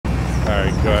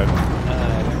Alright, good.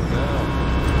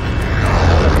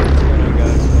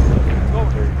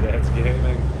 Dirty Dad's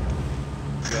Gaming.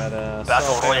 Got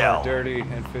Battle Royale. Dirty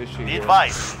and Fishy. Be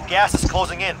advised, gas is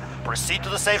closing in. Proceed to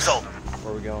the safe zone.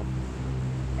 Where we going?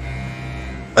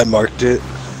 I marked it.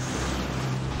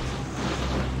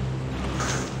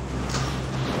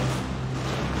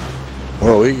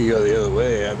 Well, we could go the other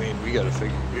way. I mean, we gotta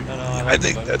figure. No, I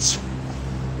think that's.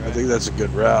 Right. I think that's a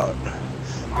good route.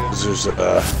 There's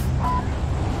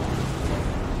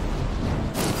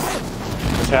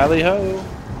Tally ho!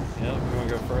 Yeah, we want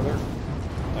to go further?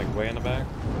 Like way in the back?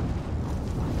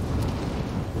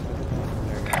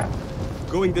 There you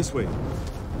go. Going this way.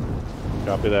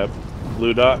 Copy that.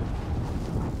 Blue dot.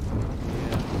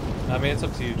 Yeah. I mean, it's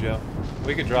up to you, Joe.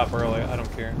 We could drop early. I don't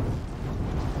care.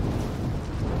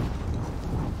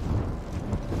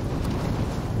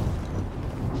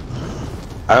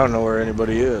 I don't know where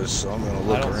anybody is, so I'm gonna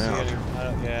look around.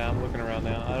 Yeah, I'm looking around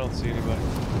now. I don't see anybody.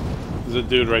 There's a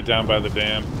dude right down by the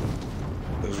dam.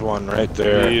 There's one right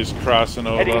there. He's crossing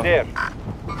over. Heading there.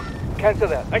 Cancel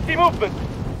that. I see movement.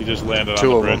 He just landed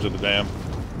Two on the of bridge them. of the dam.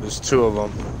 There's two of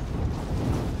them.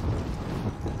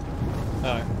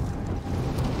 Alright.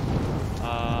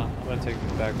 I'm gonna take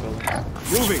the back buildings.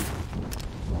 Moving.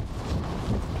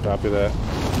 Copy that.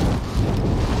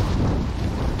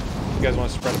 You guys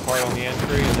want to spread apart on the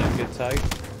entry and then get tight?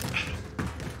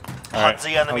 Alright, Hunt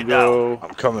the enemy I'll go.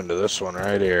 I'm coming to this one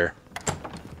right here.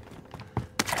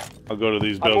 I'll go to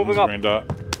these I'm buildings, moving up. green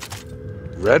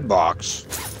dot. Red box.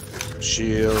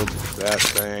 Shield. That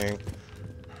thing.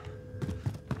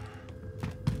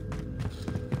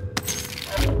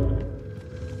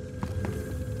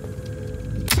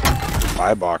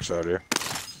 My box out here.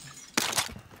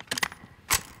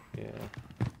 Yeah.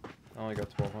 I only got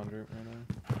 1,200 right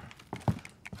now.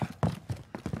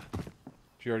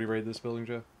 Did you already raid this building,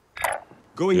 Joe?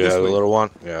 Going Yeah, this the way. little one.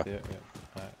 Yeah. Yeah, yeah.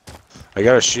 Alright. I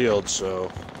got a shield,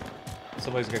 so.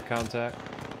 Somebody's got contact.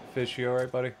 Fish, you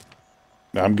alright, buddy?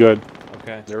 I'm good.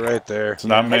 Okay. They're right there. It's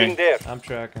not Heading me. there. I'm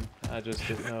tracking. I just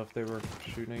didn't know if they were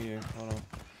shooting at you. Hold on.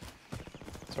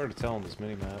 It's hard to tell on this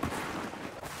mini-map.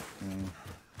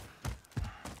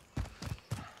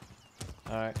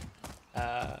 Alright.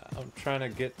 I'm trying to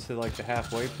get to like the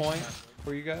halfway point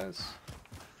for you guys.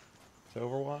 To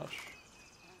Overwatch.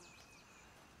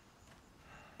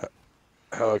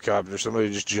 Helicopter.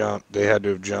 Somebody just jumped. They had to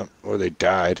have jumped, or they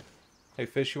died. Hey,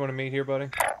 Fish, you want to meet here, buddy?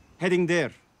 Heading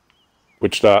there.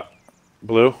 Which dot?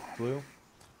 Blue? Blue?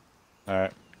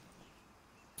 Alright.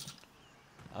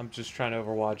 I'm just trying to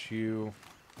Overwatch you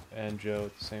and Joe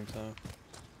at the same time.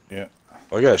 Yeah.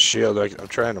 Well, I got a shield. I'm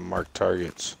trying to mark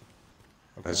targets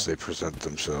Okay. as they present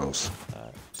themselves.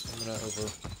 Alright. I'm gonna over...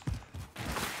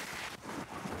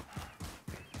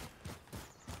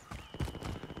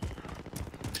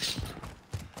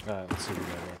 Alright, let's see what we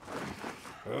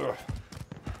got here. Ugh.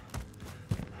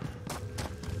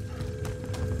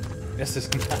 This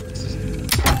is not...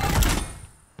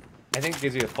 I think it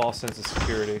gives you a false sense of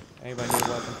security. Anybody need a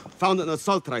weapon? Found an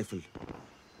assault rifle.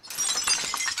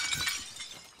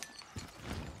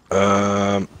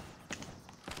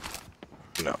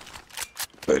 No.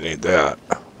 I need that.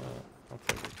 I'll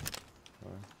take it.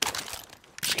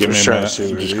 Just give me Just a trying to minute. see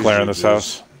I'm where just these clearing this dudes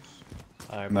house.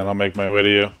 Alright, And then I'll make my way to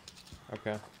you.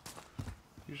 okay.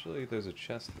 Usually there's a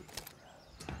chest.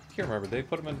 I can't remember. They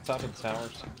put them in the top of the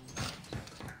towers.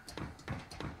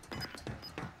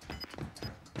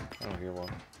 I don't hear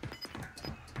one.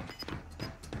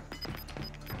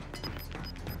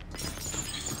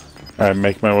 Alright,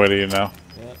 make my way to you now.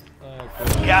 Yeah.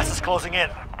 Okay. Gas is closing in.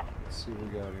 Let's see what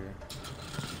we got here.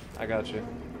 I got you.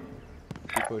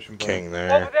 Keep pushing, buddy. King Over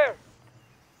there. there.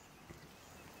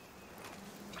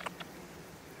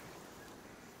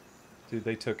 Dude,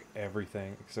 they took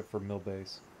everything except for mill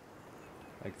base.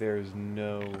 Like there is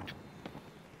no.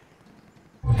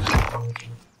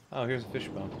 Oh, here's a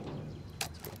fishbone.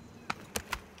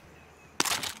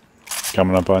 That's cool.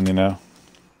 Coming up on you now.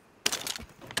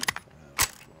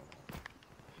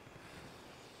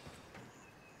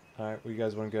 All right, where you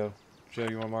guys want to go? Joe,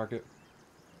 you want to mark it?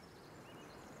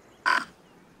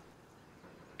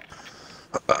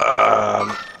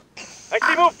 I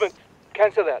see movement.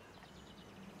 Cancel that.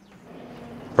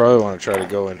 Probably want to try to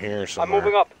go in here I'm somewhere.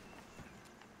 moving up.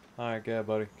 All right, yeah,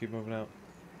 buddy. Keep moving out.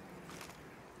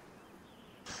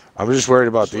 I'm just worried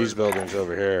about these buildings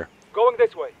over here. Going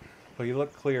this way. Well, you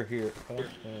look clear here. Oh, dear.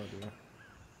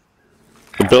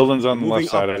 The buildings on the Moving left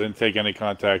side, up. I didn't take any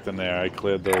contact in there. I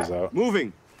cleared those out.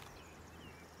 Moving.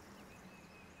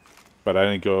 But I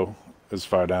didn't go as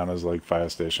far down as like fire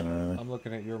station or anything. I'm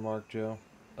looking at your mark, Joe.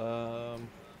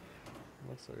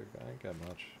 Looks like I ain't got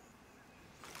much.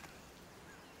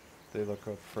 They look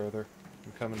up further.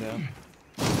 I'm coming down.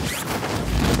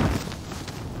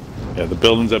 Yeah, the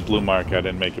building's at Blue Mark. I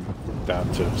didn't make it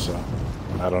down to, so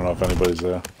I don't know if anybody's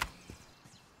there.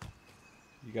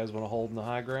 You guys want to hold in the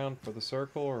high ground for the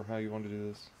circle, or how you want to do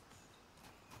this?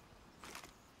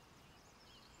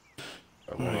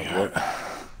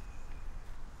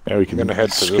 Yeah, we can I'm gonna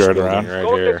head to this skirt building around. right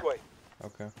Going here. this way.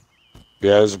 Okay.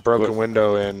 Yeah, there's a broken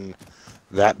window in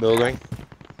that building.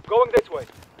 Going this way.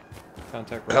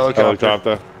 Contact right Helicopter.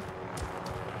 Helicopter.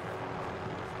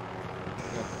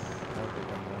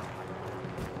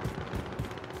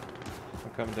 I'm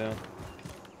coming down.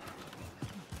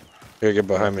 Here, get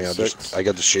behind me. Six. I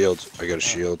got the shield. I got a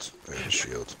shield. I got a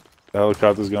shield. The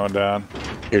helicopter's going down.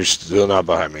 You're still not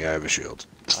behind me. I have a shield.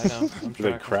 I know. I'm Did they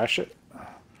trying. crash it?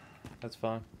 That's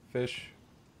fine. Fish.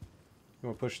 You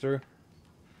want to push through?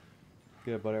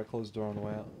 Yeah, buddy. I'll close the door on the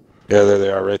way out. Yeah, there they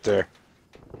are, right there.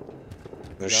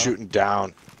 They're Yeah. shooting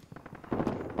down.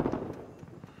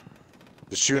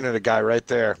 They're shooting at a guy right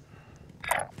there.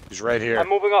 He's right here. I'm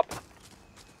moving up.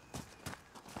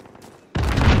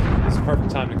 It's the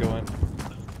perfect time to go in.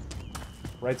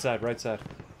 Right side, right side.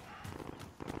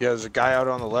 Yeah, there's a guy out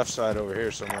on the left side over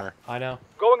here somewhere. I know.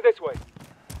 Going this way.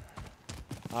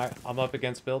 Alright, I'm up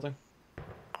against building.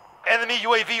 Enemy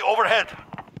UAV overhead.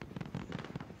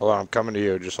 Hold on, I'm coming to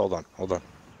you. Just hold on. Hold on.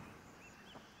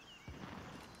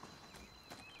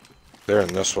 They're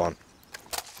in this one.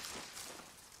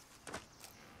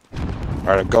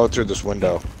 Alright, I'm going through this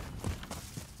window.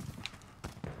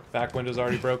 Back window's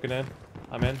already broken in.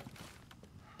 I'm in.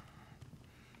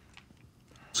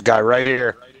 There's a guy right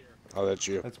here. Oh, that's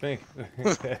you. That's me.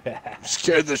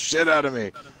 Scared the shit out of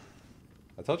me.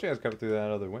 I told you guys coming through that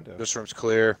other window. This room's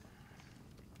clear.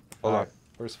 Hold on. Alright,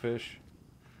 where's Fish?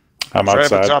 I'm Right up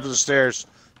the outside. top of the stairs.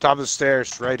 Top of the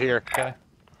stairs, right here. Okay.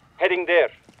 Heading there.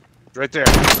 Right there.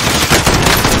 Keep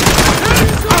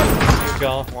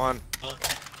going. One.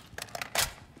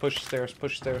 Push stairs,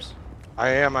 push stairs. I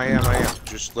am.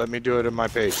 Just let me do it at my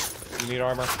pace. You need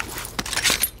armor.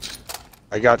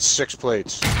 I got 6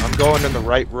 plates. I'm going in the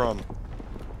right room.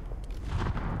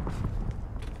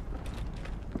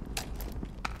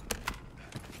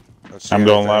 Let's see I'm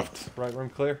going anything. left. Right room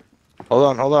clear.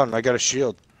 Hold on. I got a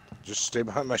shield. Just stay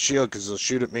behind my shield because they'll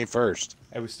shoot at me first.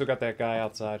 Hey, we still got that guy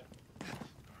outside.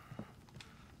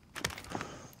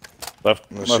 Left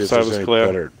Let's see left if side there's was any clear.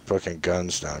 better fucking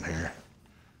guns down here.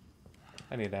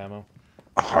 I need ammo.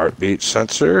 A heartbeat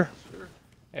sensor.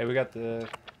 Hey, we got the...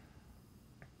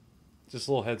 Just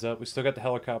a little heads up. We still got the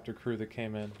helicopter crew that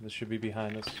came in. This should be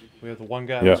behind us. We have the one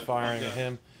guy that was Yeah. firing at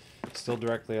him. Still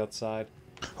directly outside.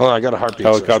 Hold on, I got a heartbeat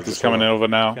Helicopter's sensor. coming in over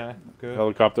now. Okay, good.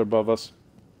 Helicopter above us.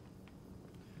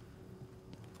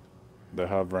 They're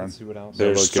hovering. Let's see what else. They're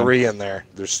There's looking. 3 in there.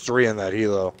 There's 3 in that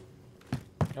helo.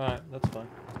 Alright, that's fine.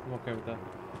 I'm okay with that.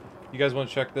 You guys want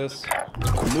to check this?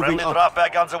 Moving Friendly up. drop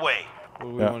back guns away. What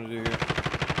do we Yeah. want to do here?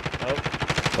 Oh,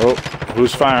 Oh,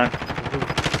 who's firing?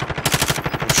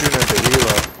 I'm shooting at the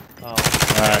helo. oh.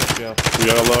 Alright. Joe. We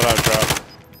got a loadout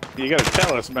drop. You gotta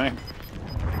tell us, man.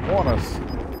 Warn us.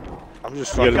 I'm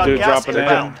just You fucking. gotta Got do gas drop it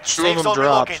inbound. in. 2 of Safe them zone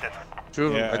dropped. relocated. 2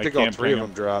 of them. Yeah, I I think all can't 3 of ping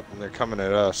them dropped, and they're coming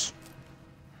at us.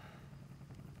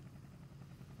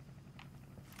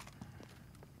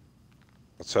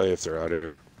 I'll tell you if they're out of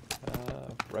here.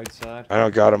 Right side. I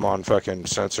don't got them on fucking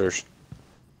sensors.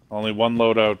 Only one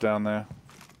loadout down there.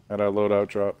 At our loadout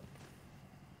drop.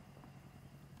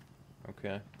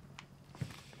 Okay.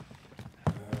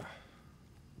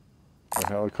 A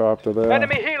helicopter there.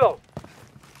 Enemy helo.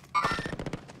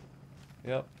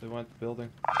 Yep, they went to the building.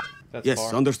 That's Yes,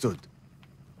 far. understood.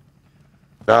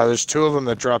 There's 2 of them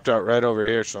that dropped out right over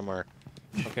here somewhere.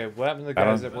 Okay, what happened to the I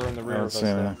guys don't- that were in the I rear don't of us see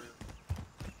though? anything.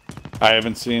 I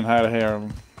haven't seen how to hear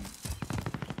them.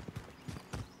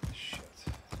 Shit.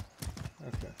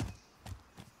 Okay.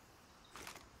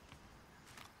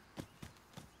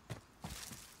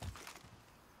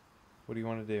 What do you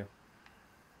want to do?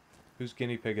 Who's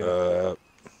guinea pigging?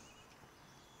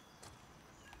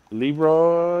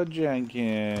 Leroy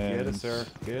Jenkins. Get it, sir.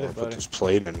 Get I'll it, put buddy. this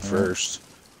plate in first.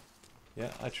 Yeah,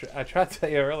 I tried to tell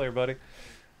you earlier, buddy.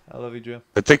 I love you, Joe.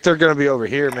 I think they're gonna be over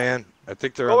here, man. I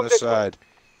think they're on Going this this way. side.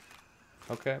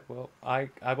 Okay, well, I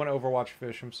want to Overwatch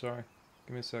Fish. I'm sorry.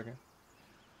 Give me a second.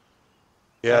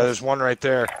 Yeah, there's one right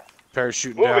there.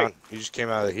 Parachuting Moving. down. He just came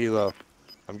out of the helo.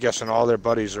 I'm guessing all their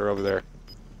buddies are over there.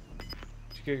 Did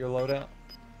you get your loadout?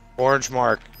 Orange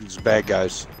mark. These bad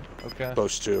guys. Okay.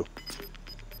 Those 2.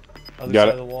 Other Got side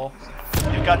it. of the wall.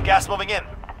 You've got gas moving in.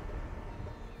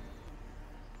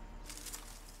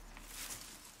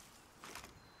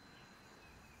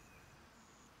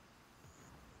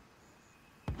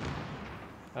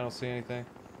 I don't see anything.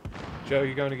 Joe,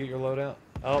 you going to get your loadout?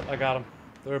 Oh, I got him.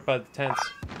 They're by the tents.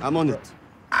 I'm on it.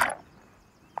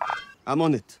 I'm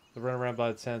on it. They're running around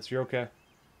by the tents. You're okay.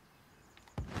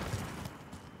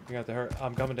 You got the hurt.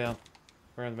 I'm coming down.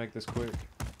 We're gonna make this quick.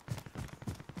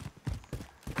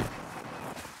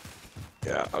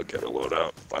 Yeah, I'll get a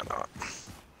loadout. Why not?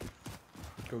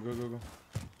 Go, go, go, go.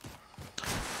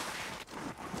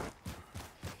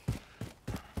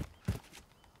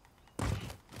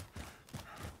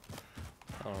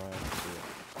 Alright, let's do it.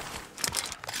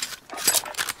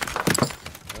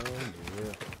 Oh,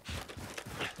 yeah.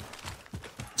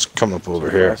 Let's come up over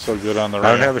here. So good on the I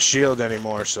don't right. have a shield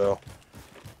anymore, so.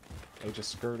 They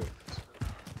just skirted.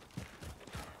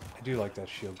 I do like that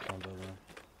shield combo,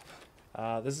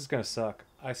 though. This is gonna suck.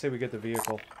 I say we get the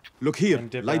vehicle Look here. and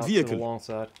dip Light out to vehicle. the long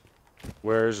side.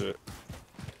 Where is it?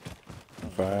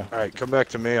 Fire. All right, come back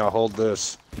to me. I'll hold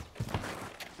this.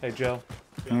 Hey, Joe.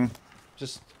 Hmm?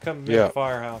 Just come Yeah.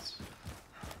 mid-firehouse.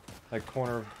 Like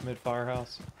corner of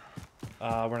mid-firehouse.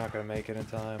 We're not gonna make it in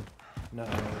time. No.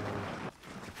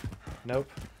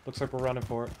 Nope. Looks like we're running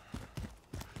for it.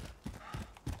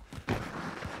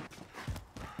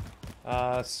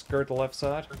 Skirt the left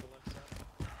side. What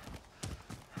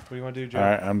do you want to do, Joe?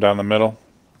 Alright, I'm down the middle.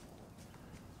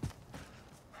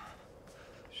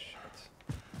 Shit.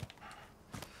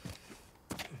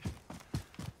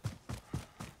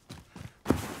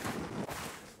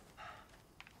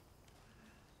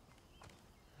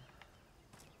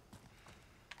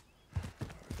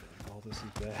 All this is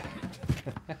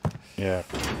bad. Yeah.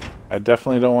 I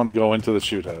definitely don't want to go into the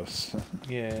shoot house.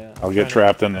 Yeah. I'll get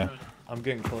trapped in there. I'm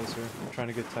getting closer. I'm trying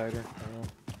to get tighter. I don't know.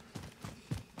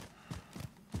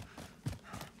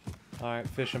 Alright,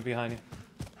 fish, I'm behind you.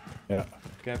 Yeah.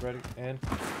 Get ready, and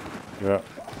Yeah.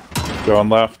 Going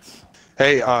left.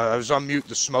 Hey, I was on mute.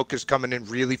 The smoke is coming in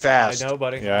really I fast. know,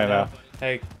 buddy. Yeah, I know.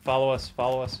 Hey, follow us,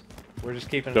 follow us. We're just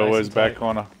keeping it Joe nice is and back tight.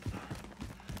 corner.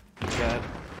 Go ahead.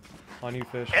 On you,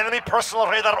 fish. Enemy personal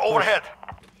radar overhead.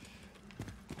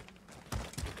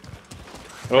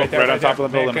 Oh, Right there, right on right top there.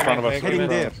 of the building in Make front of him us. in, Heading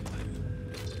there.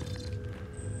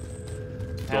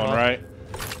 Going Ammo. right.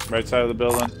 Right side of the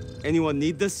building. Anyone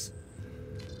need this?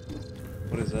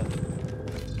 What is that?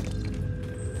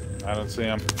 I don't see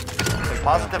him.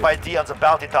 Positive ID on the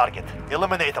bounty target.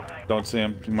 Eliminate them. Don't see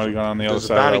him. He might have gone on the other There's a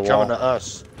side of bounty that coming wall. to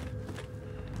us.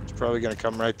 It's probably gonna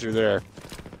come right through there.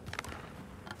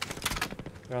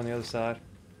 They're on the other side.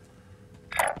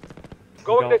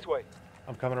 Going Go. this way.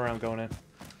 I'm coming around, going in.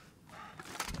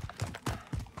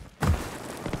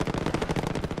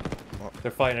 They're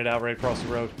fighting it out right across the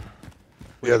road.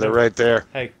 Yeah, they're right there.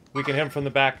 Hey, we can hit them from the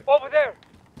back. Over there.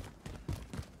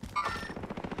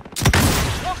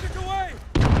 Rocket away.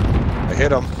 I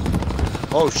hit him.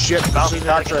 Oh shit! Bounty Precision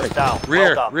target X-ray. is down. Rear,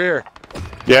 Well done. rear.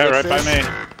 Yeah, Good right by fish. me.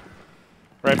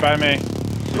 Right by me.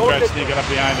 He Go tried this sneaking way. up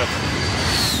behind us.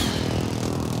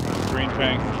 Green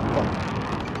ping.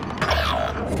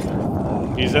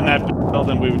 He's in that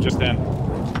building we were just in.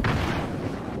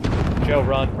 Joe,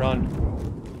 run, run.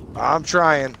 I'm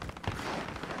trying.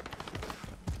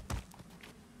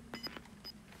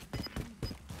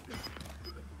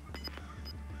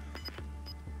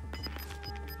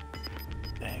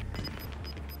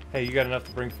 Hey, you got enough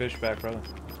to bring fish back, brother.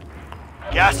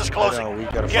 Gas is closing. I know, we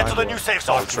gotta Get to find the one. new safe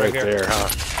zone. It's right here. there, huh?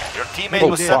 Your teammate Oh,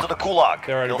 was sent to fuck. the gulag.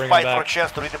 They're already You'll bringing fight it for a back.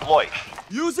 chance to redeploy.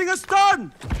 Using a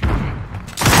stun!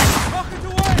 Rocket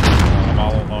away. I'm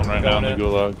all alone right now in the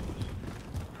Going in. gulag.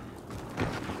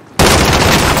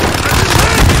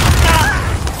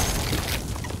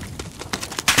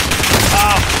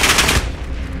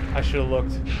 I should have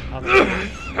looked. On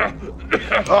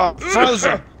the Oh,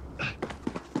 frozen.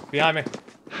 behind me.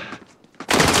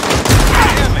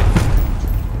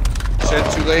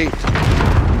 Said too late.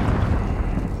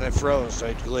 And I froze.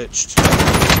 I glitched.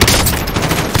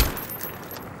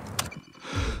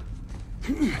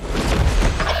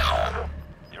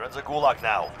 You're in the gulag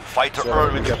now. Fight to So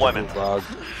earn we got the redeployment. gulag.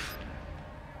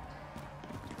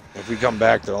 If we come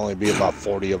back, there'll only be about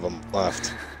 40 of them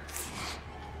left.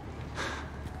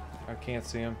 I can't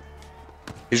see him.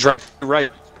 He's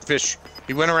right, fish.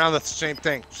 He went around the same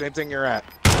thing you're at.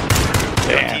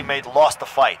 Your teammate lost the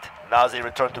fight. Now they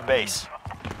return to base.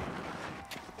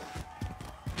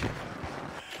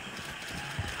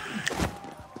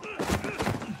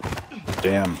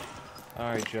 Damn. All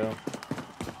right, Joe.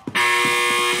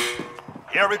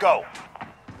 Here we go.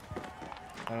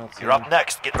 I don't see You're him. up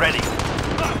next. Get ready.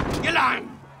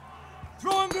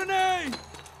 Throwing grenade.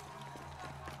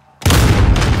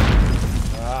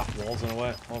 Ah, walls in the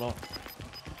way. Hold on.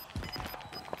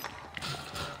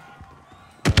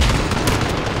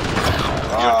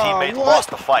 Your teammate what? lost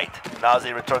the fight. Now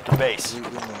they return to base.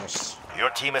 Completely missed. Your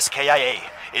team is KIA.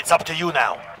 It's up to you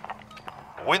now.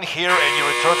 Win here and you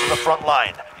return to the front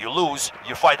line. You lose,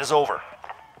 your fight is over.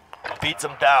 Beat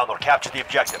them down or capture the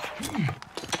objective.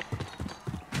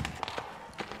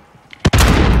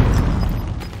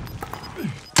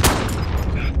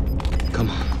 Come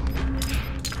on.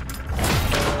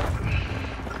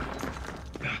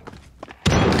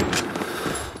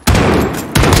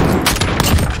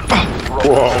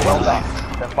 Well done.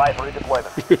 Stand by for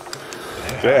redeployment.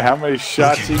 Okay, how many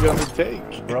shots are you gonna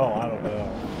take? Bro, I don't know.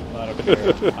 I don't care.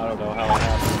 I don't know how it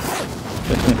happened.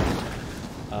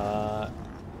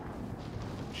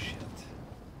 Shit.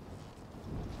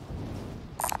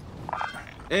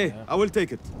 Hey, I will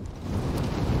take it.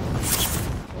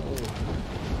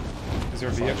 Is there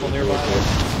a vehicle nearby?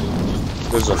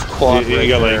 There's a quad You right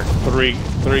got there. like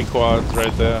three quads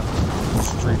right there.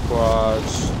 There's 3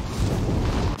 quads.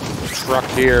 A truck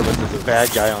here, but there's a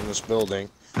bad guy on this building.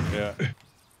 Yeah.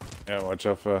 Yeah, watch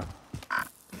out for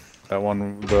that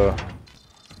one.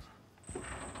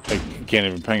 I can't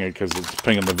even ping it because it's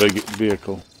pinging the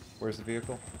vehicle. Where's the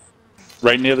vehicle?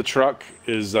 Right near the truck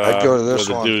is I'd go to this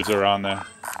where the one. dudes are on there.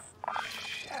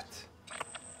 Shit.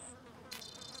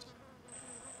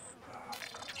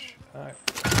 Alright.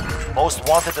 Most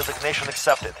wanted designation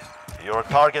accepted. You're a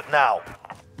target now.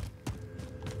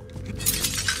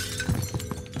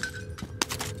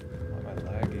 Why am I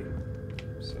laggy?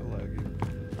 I'm so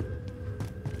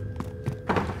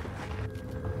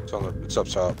laggy. It's up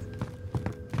top.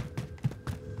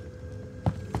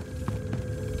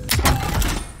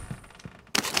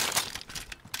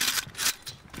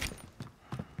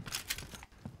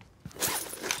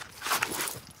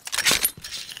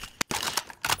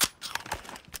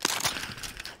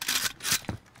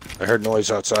 I heard noise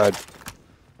outside.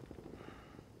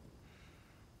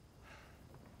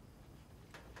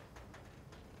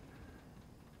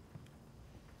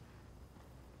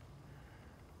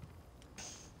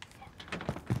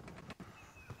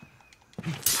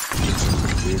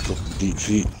 Vehicle, deep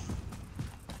feet.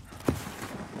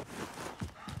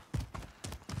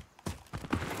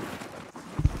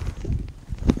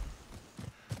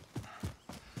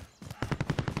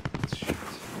 Shit.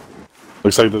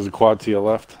 Looks like there's a quad to your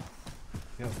left.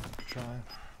 Yep, trying.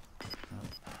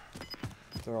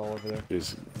 They're all over there.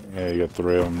 Yeah, you got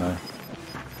 3 of them there.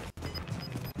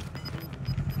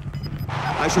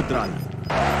 I should drive.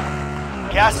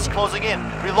 Gas is closing in.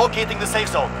 Relocating the safe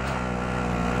zone.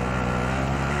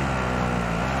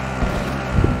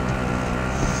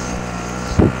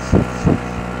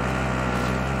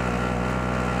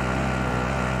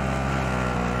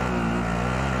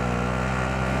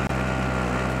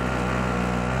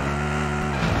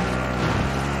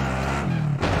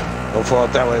 Don't fall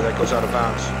out that way, that goes out of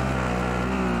bounds.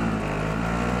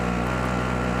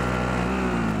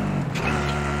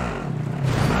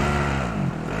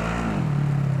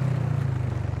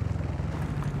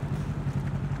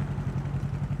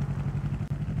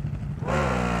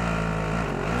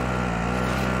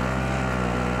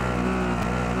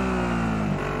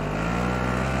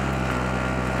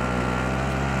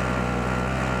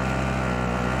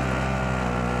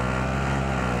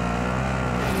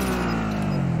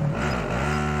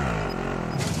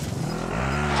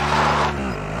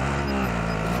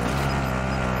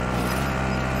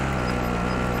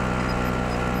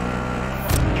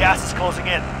 Gas is closing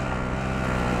in.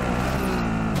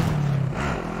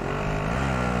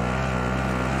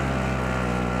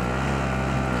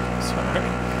 Sorry.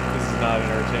 This is not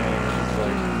entertaining. It's just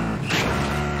like...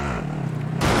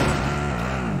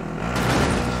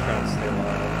 Just trying to stay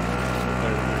alive for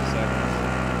 33 seconds.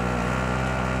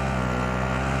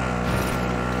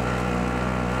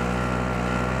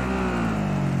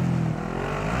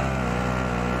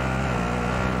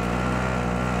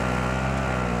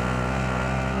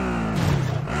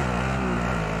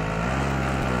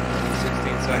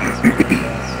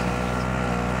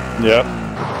 Yep.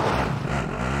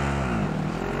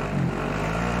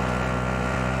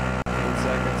 8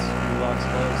 seconds. Lock's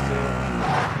closed too.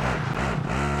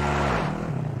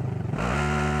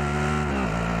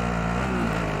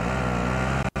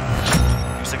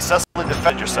 You successfully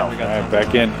defend yourself. We got Alright,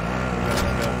 back in.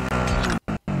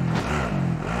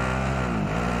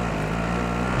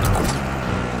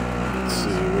 Let's see,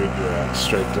 where'd you at?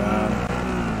 Straight down.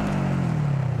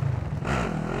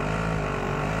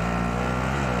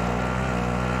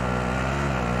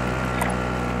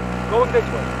 Going this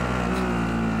way.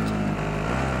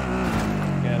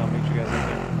 Yeah, I'll meet you guys up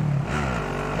there.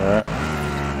 Alright.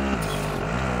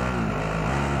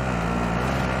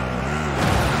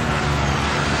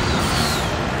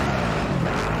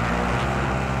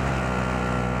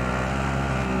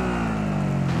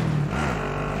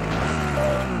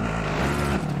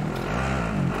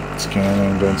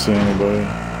 Scanning, don't see anybody.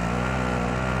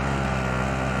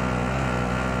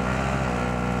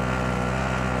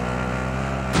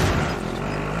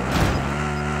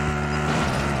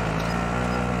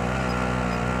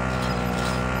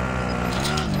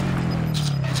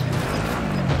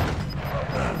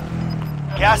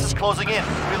 Gas is closing in.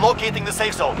 Relocating the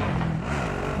safe zone.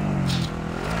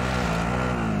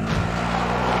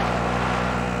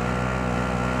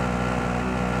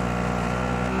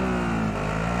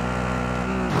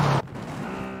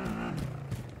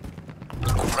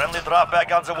 Friendly drop back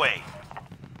guns away.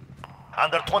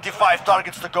 Under 25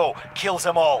 targets to go. Kills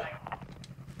them all.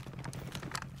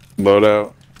 Load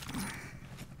out.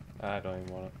 I don't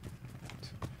even want it.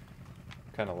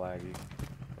 Kind of laggy.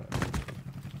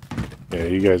 Yeah,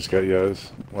 you guys got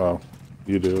yours. Well,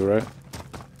 you do, right?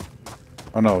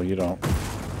 Oh no, you don't.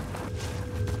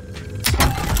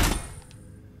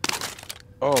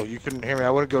 Oh, you couldn't hear me. I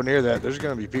wouldn't go near that. There's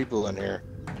gonna be people in here.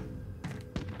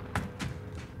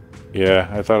 Yeah,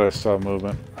 I thought I saw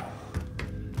movement.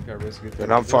 Got risky.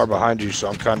 And I'm far behind you, so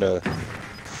I'm kind of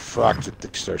fucked if they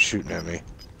start shooting at me.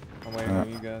 I'm waiting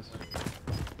on you guys.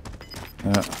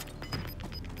 Yeah.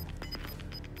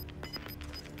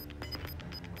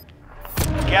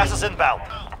 Gas is inbound.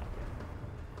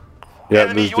 Yeah,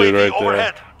 Enemy this dude UAV right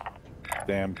overhead. there.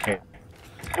 Damn, can't.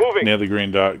 Moving. Near the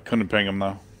green dot. Couldn't ping him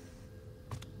though.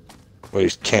 Well,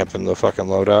 he's camping the fucking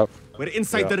loadout. We're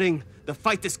inside Yeah. the ring. The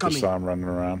fight is Just coming. saw him running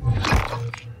around.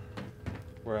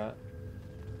 Where at?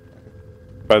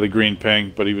 By the green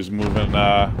ping, but he was moving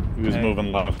Hey.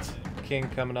 moving left. King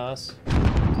coming to us.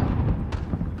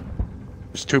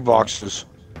 There's 2 boxes,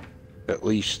 at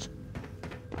least.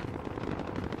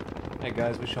 Hey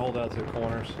guys, we should hold out to the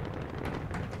corners.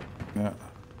 Yeah.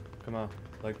 Come on.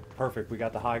 Like, perfect. We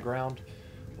got the high ground.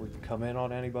 We can come in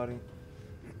on anybody.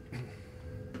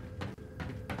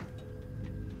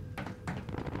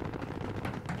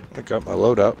 I got my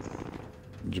loadout.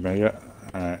 Did you make it?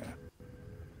 Alright.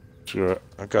 Sure.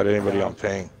 I got anybody on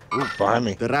ping. Ooh, behind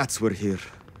me. The rats were here.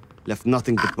 Left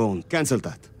nothing but bone. Cancel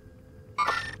that.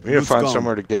 We need to Loot's find gone.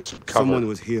 somewhere to get some cover. Someone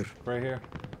was here. Right here.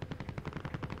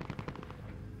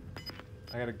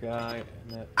 I got a guy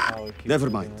in that. Oh, he keeps Never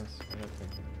moving mind. us. I gotta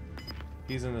think.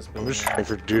 He's in this I'm building. just waiting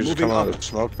for dudes to Moving come out up. of the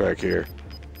smoke back here.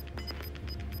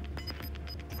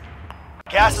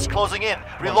 Gas is closing in.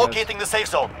 Relocating the safe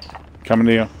zone. Coming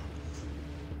to you.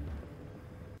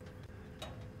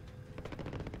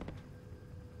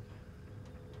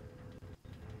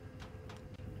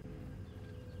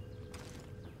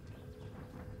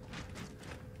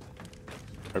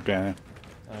 Right behind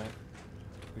you. Alright.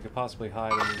 We could possibly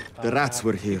hide in The rats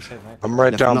were here. I'm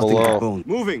right Left down nothing but below. bone.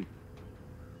 Moving.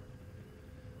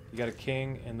 You got a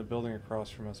king in the building across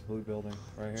from us, blue building,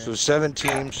 right here. So 7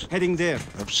 teams Heading there.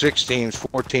 of 6 teams,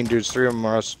 14 dudes, 3 of them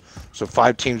are us. So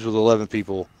 5 teams with 11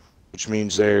 people, which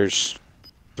means there's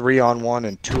 3 on 1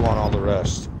 and 2 on all the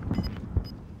rest.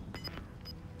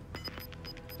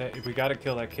 If we gotta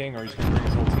kill that king, or he's gonna bring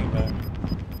his whole team back.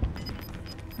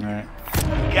 Alright.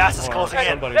 Gas is Or closing in.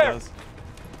 somebody does.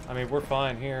 I mean, we're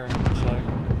fine here. It's like,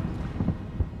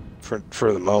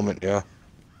 For the moment, yeah.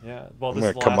 yeah. Well, I'm this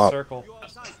is gonna the come last up. circle.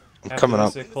 I'm After coming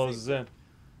this, up. it closes in.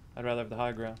 I'd rather have the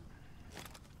high ground.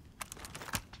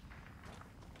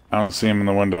 I don't see him in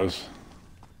the windows.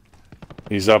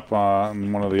 He's up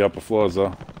on one of the upper floors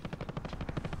though.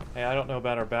 Hey, I don't know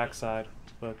about our backside,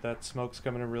 but that smoke's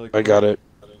coming in really I quick. got it.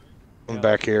 I'm Yeah.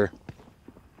 back here.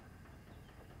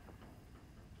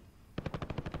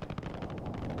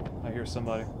 I hear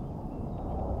somebody.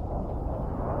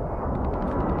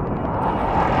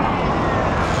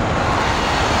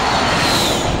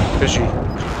 Fishy,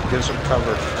 get some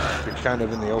cover. You're kind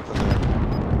of in the open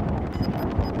there.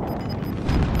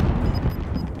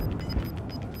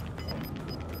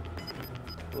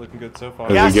 Looking good so far.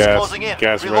 There's Gas a is closing in.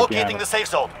 gas right behind Relocating us. the safe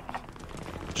zone.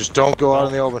 Just don't go out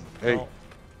in the open. Hey, Oh,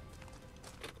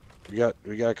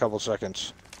 we got a couple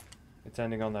seconds. it's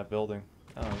ending on that building.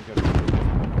 Oh, you got.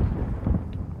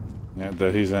 Yeah,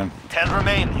 that he's in. 10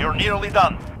 remain. You're nearly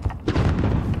done.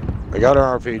 I got an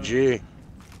RPG.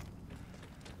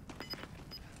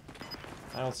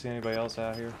 I don't see anybody else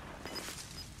out here.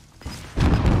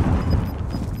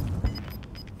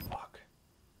 Fuck.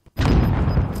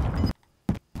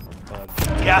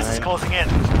 Gas is closing in.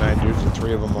 9 dudes and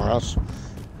 3 of them are us.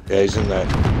 Yeah, he's in that.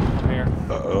 Come here.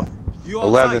 Uh-oh. You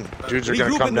 11 outside. dudes are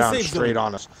gonna Regroup come in the down safe straight zone.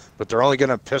 on us, but they're only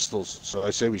gonna have pistols. So I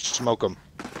say we smoke them.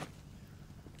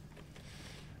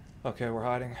 Okay, we're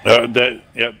hiding.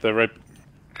 Yep, the right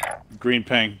green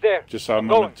ping. There. Just saw him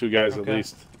Going. with 2 guys Okay. at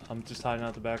least. I'm just hiding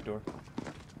out the back door.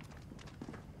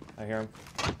 I hear him.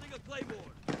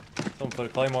 Someone put a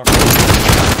claymore.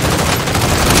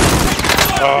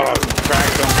 Oh,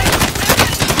 cracked him.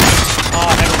 Oh,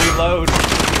 I had to reload.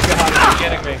 God, you're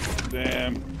kidding me.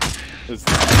 Damn. There's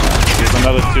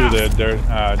another two there, Dirt.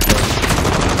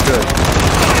 Good.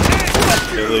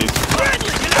 At least.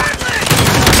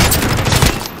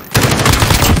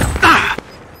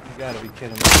 You gotta be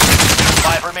kidding me.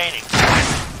 5 remaining.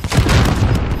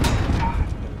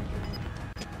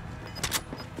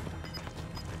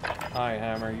 Alright,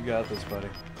 Hammer, you got this, buddy.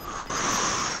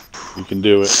 You can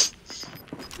do it.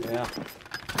 Yeah.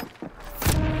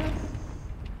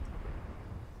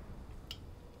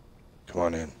 Come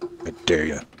on in. I dare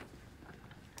you.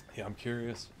 Yeah, I'm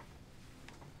curious.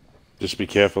 Just be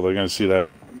careful. They're gonna see that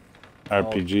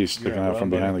RPG sticking out from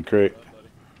behind the crate.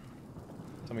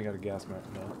 Somebody got a gas mask.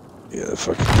 No. Yeah, the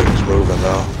fucking thing's moving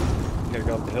though. You gotta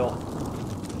go up the hill.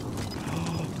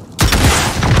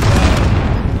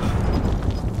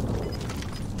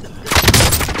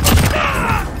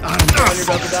 You're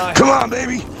about to die. Come on,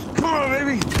 baby! Come on,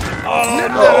 baby!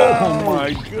 Oh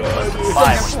my god. 5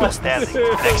 are still standing.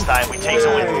 Next time we take the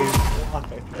win.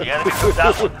 The enemy took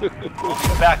that one. We'll be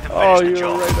back to finish Oh, the you're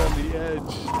job. right on the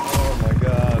edge. Oh my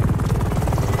god.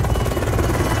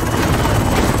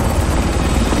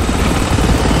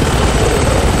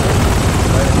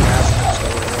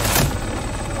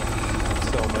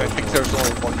 I think there's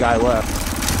only one guy left.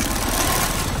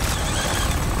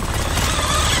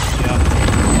 Yeah.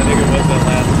 I think it was that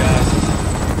last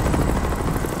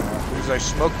Because I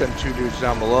smoked them two dudes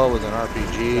down below with an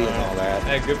RPG and all that.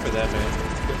 guy. Hey, good for them, man.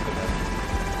 Good for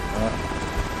them.